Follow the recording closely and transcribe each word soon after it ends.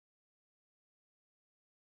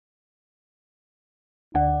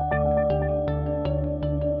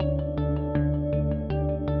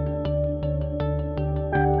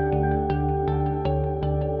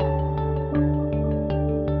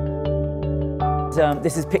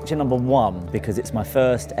This is picture number 1 because it's my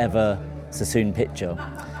first ever Sasson picture.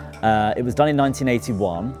 It was done in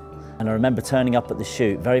 1981 and I remember turning up at the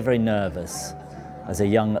shoot very, very nervous as a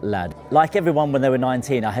young lad. Like everyone when they were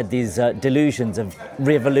 19, I had these delusions of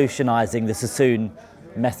revolutionising the Sasson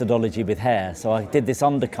methodology with hair. So I did this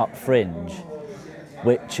undercut fringe,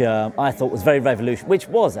 which I thought was very revolutionary, which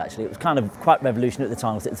was actually, it was kind of quite revolutionary at the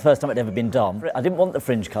time, because it's the first time it had ever been done. I didn't want the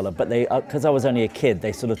fringe colour, but they, because I was only a kid,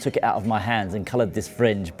 they sort of took it out of my hands and coloured this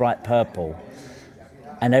fringe bright purple.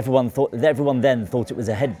 And everyone then thought it was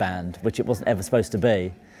a headband, which it wasn't ever supposed to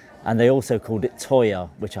be. And they also called it Toya,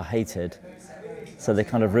 which I hated. So they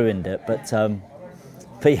kind of ruined it. But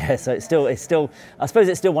yeah, so it's still, I suppose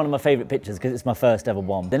it's still one of my favourite pictures because it's my first ever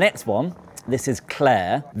one. The next one, this is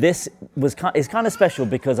Claire. This is kind of special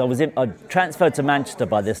because I transferred to Manchester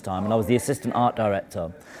by this time and I was the assistant art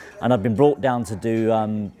director. And I'd been brought down to do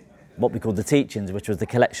what we called the teach-ins, which was the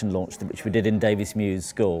collection launch, which we did in Davies Mews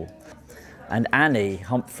School. And Annie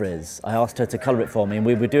Humphreys, I asked her to colour it for me, and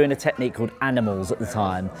we were doing a technique called animals at the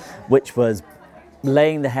time, which was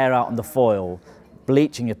laying the hair out on the foil,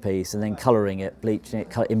 bleaching a piece and then colouring it, bleaching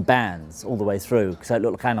it in bands all the way through, so it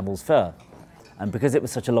looked like animal's fur. And because it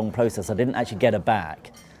was such a long process, I didn't actually get her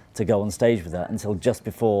back to go on stage with her until just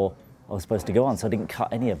before I was supposed to go on, so I didn't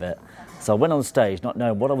cut any of it. So I went on stage not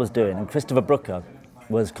knowing what I was doing, and Christopher Brooker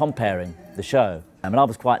was comparing the show. And I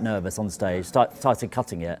was quite nervous on stage, started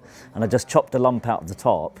cutting it, and I just chopped a lump out of the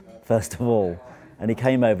top, first of all, and he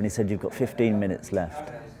came over and he said, "You've got 15 minutes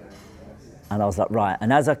left." And I was like, right.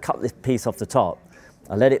 And as I cut this piece off the top,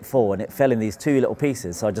 I let it fall and it fell in these 2 little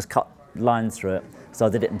pieces, so I just cut lines through it. So I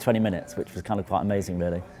did it in 20 minutes, which was kind of quite amazing,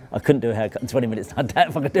 really. I couldn't do a haircut in 20 minutes. I doubt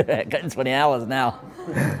if I could do a haircut in 20 hours now.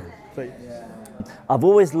 I've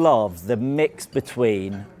always loved the mix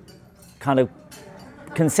between kind of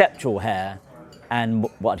conceptual hair and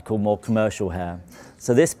what I'd call more commercial hair.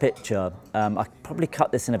 So this picture, I probably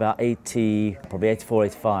cut this in about probably 84,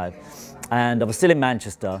 85. And I was still in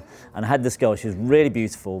Manchester and I had this girl, she was really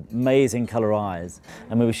beautiful, amazing colour eyes.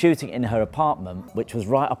 And we were shooting in her apartment, which was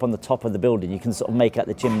right up on the top of the building. You can sort of make out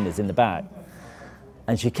the chimneys in the back.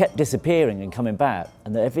 And she kept disappearing and coming back.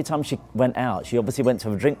 And every time she went out, she obviously went to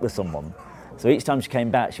have a drink with someone. So each time she came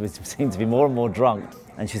back, she seemed to be more and more drunk.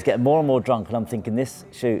 And she's getting more and more drunk, and I'm thinking, this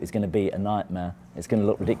shoot is going to be a nightmare. It's going to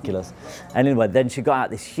look ridiculous. And anyway, then she got out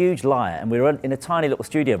this huge light, and we were in a tiny little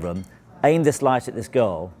studio room, aimed this light at this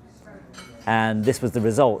girl, and this was the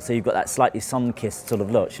result. So you've got that slightly sun-kissed sort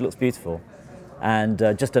of look. She looks beautiful. And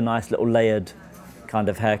just a nice little layered kind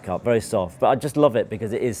of haircut, very soft. But I just love it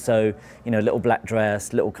because it is so, you know, little black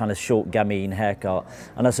dress, little kind of short gamine haircut.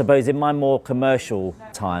 And I suppose in my more commercial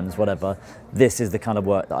times, whatever, this is the kind of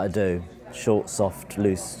work that I do. Short, soft,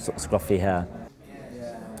 loose, sort of scruffy hair.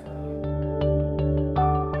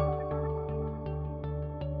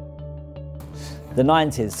 The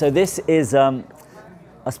 90s. So this is, I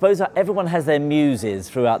suppose everyone has their muses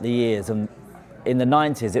throughout the years, and in the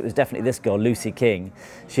 90s it was definitely this girl, Lucy King.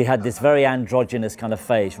 She had this very androgynous kind of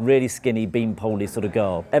face, really skinny, beanpole-y sort of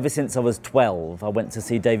girl. Ever since I was 12, I went to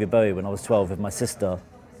see David Bowie when I was 12 with my sister,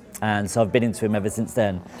 and so I've been into him ever since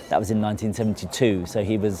then. That was in 1972, so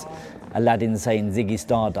he was a lad insane Ziggy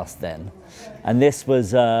Stardust then. And this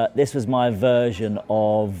was my version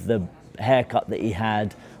of the haircut that he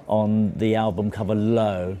had on the album cover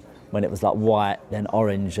Low, when it was like white, then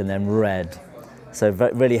orange, and then red. So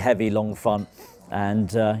really heavy, long front,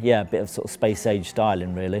 and yeah, a bit of sort of space age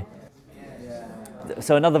styling, really.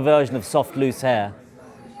 So another version of soft, loose hair.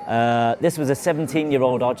 This was a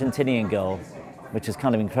 17-year-old Argentinian girl, which is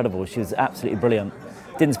kind of incredible. She was absolutely brilliant.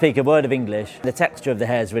 Didn't speak a word of English. The texture of the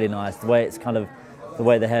hair is really nice. The way the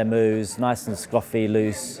way the hair moves, nice and scruffy,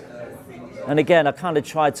 loose. And again, I kind of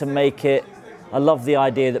tried to make it. I love the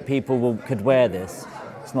idea that people could wear this.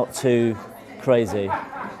 It's not too crazy.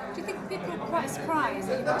 Do you think people are quite surprised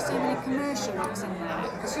that you've got so many commercial looks in there?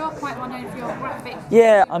 Because you're quite well known for your graphic.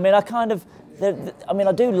 Yeah, I mean,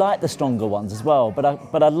 I do like the stronger ones as well, but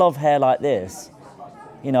I love hair like this.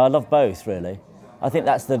 You know, I love both, really. I think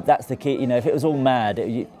that's the key. You know, if it was all mad,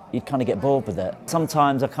 you'd kind of get bored with it.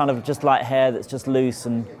 Sometimes I kind of just like hair that's just loose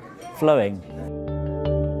and flowing.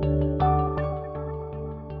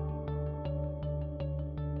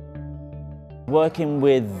 Working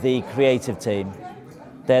with the creative team,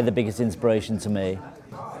 they're the biggest inspiration to me.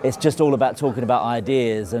 It's just all about talking about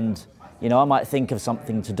ideas, and you know, I might think of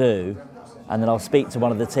something to do, and then I'll speak to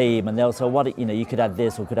one of the team, and they'll say, "What, you know, you could add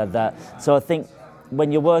this or could add that." So I think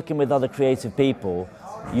when you're working with other creative people,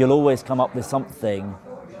 you'll always come up with something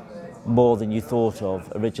more than you thought of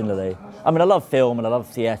originally. I mean, I love film and I love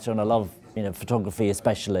theatre and I love, you know, photography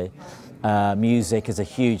especially, Music is a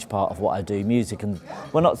huge part of what I do. Music and,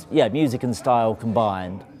 well, not, yeah, music and style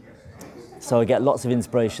combined. So I get lots of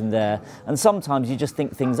inspiration there. And sometimes you just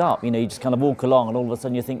think things up, you know, you just kind of walk along and all of a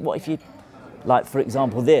sudden you think, what if you, like for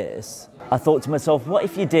example this, I thought to myself, what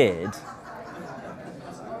if you did,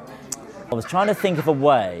 I was trying to think of a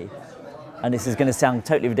way, and this is going to sound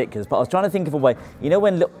totally ridiculous, but I was trying to think of a way, you know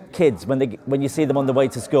when little kids, when you see them on the way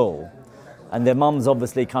to school, and their mum's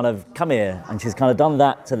obviously kind of, come here, and she's kind of done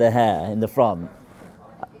that to their hair in the front,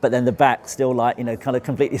 but then the back still like, you know, kind of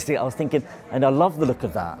completely still. I was thinking, and I love the look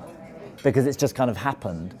of that, because it's just kind of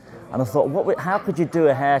happened. And I thought, how could you do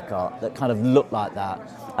a haircut that kind of looked like that?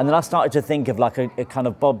 And then I started to think of like a kind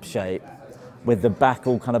of bob shape with the back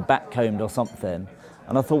all kind of back-combed or something.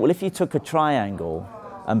 And I thought, well, if you took a triangle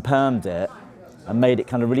and permed it and made it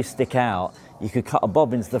kind of really stick out, you could cut a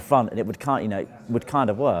bob into the front and it would kind, you know, would kind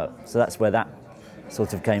of work. So that's where that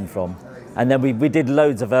sort of came from. And then we did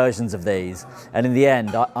loads of versions of these. And in the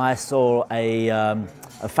end, I saw a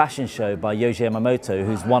fashion show by Yohji Yamamoto,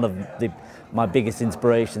 who's one of my biggest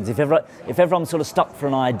inspirations. If ever I'm sort of stuck for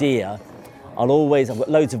an idea, I've got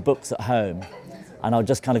loads of books at home, and I'll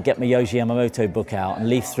just kind of get my Yohji Yamamoto book out and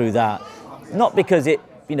leaf through that. Not because it,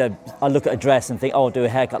 you know, I look at a dress and think, oh, I'll do a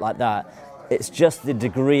haircut like that. It's just the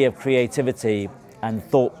degree of creativity and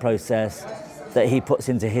thought process that he puts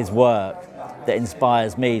into his work that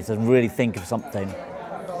inspires me to really think of something.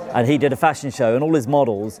 And he did a fashion show and all his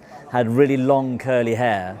models had really long curly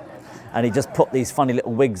hair, and he just put these funny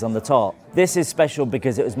little wigs on the top. This is special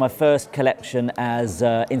because it was my first collection as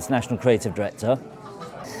International Creative Director.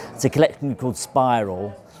 It's a collection called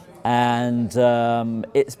Spiral, and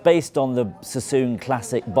it's based on the Sassoon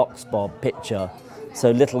classic box bob picture.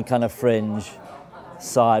 So little kind of fringe,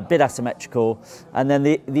 side, bit asymmetrical. And then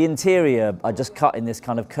the interior I just cut in this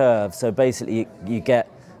kind of curve. So basically you get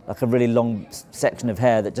like a really long section of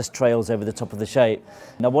hair that just trails over the top of the shape.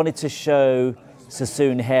 And I wanted to show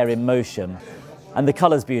Sassoon hair in motion. And the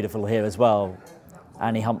colour's beautiful here as well.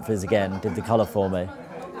 Annie Humphreys again did the colour for me.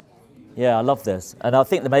 Yeah, I love this. And I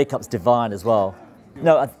think the makeup's divine as well.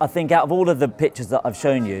 No, I think out of all of the pictures that I've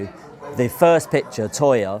shown you, the first picture,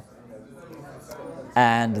 Toya,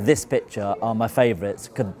 and this picture are my favourites,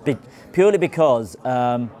 purely because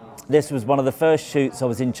this was one of the first shoots I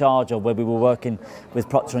was in charge of where we were working with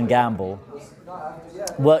Procter & Gamble.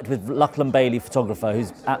 Worked with Lachlan Bailey, photographer,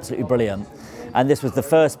 who's absolutely brilliant. And this was the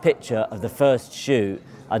first picture of the first shoot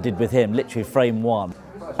I did with him, literally frame one.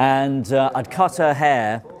 And I'd cut her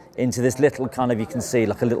hair into this little kind of, you can see,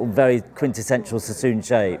 like a little very quintessential Sassoon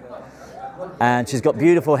shape. And she's got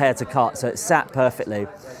beautiful hair to cut, so it sat perfectly.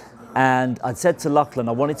 And I'd said to Lachlan,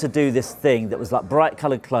 I wanted to do this thing that was like bright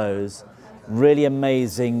coloured clothes, really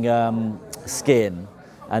amazing skin,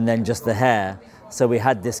 and then just the hair. So we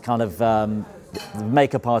had this kind of, the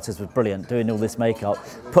makeup artist was brilliant, doing all this makeup.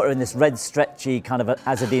 Put her in this red stretchy kind of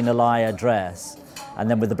Azadine Alaya dress, and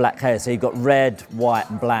then with the black hair. So you've got red, white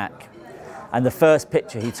and black. And the first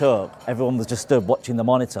picture he took, everyone was just stood watching the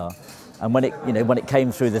monitor. And when it, you know, when it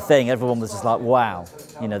came through the thing, everyone was just like, wow,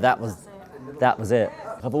 you know, that was it.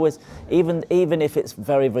 I've always, even if it's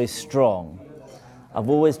very, very strong, I've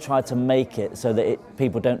always tried to make it so that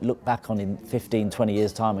people don't look back on in 15, 20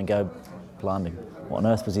 years' time and go, blimey, what on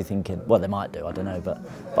earth was he thinking? Well, they might do, I don't know, but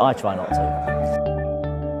I try not to.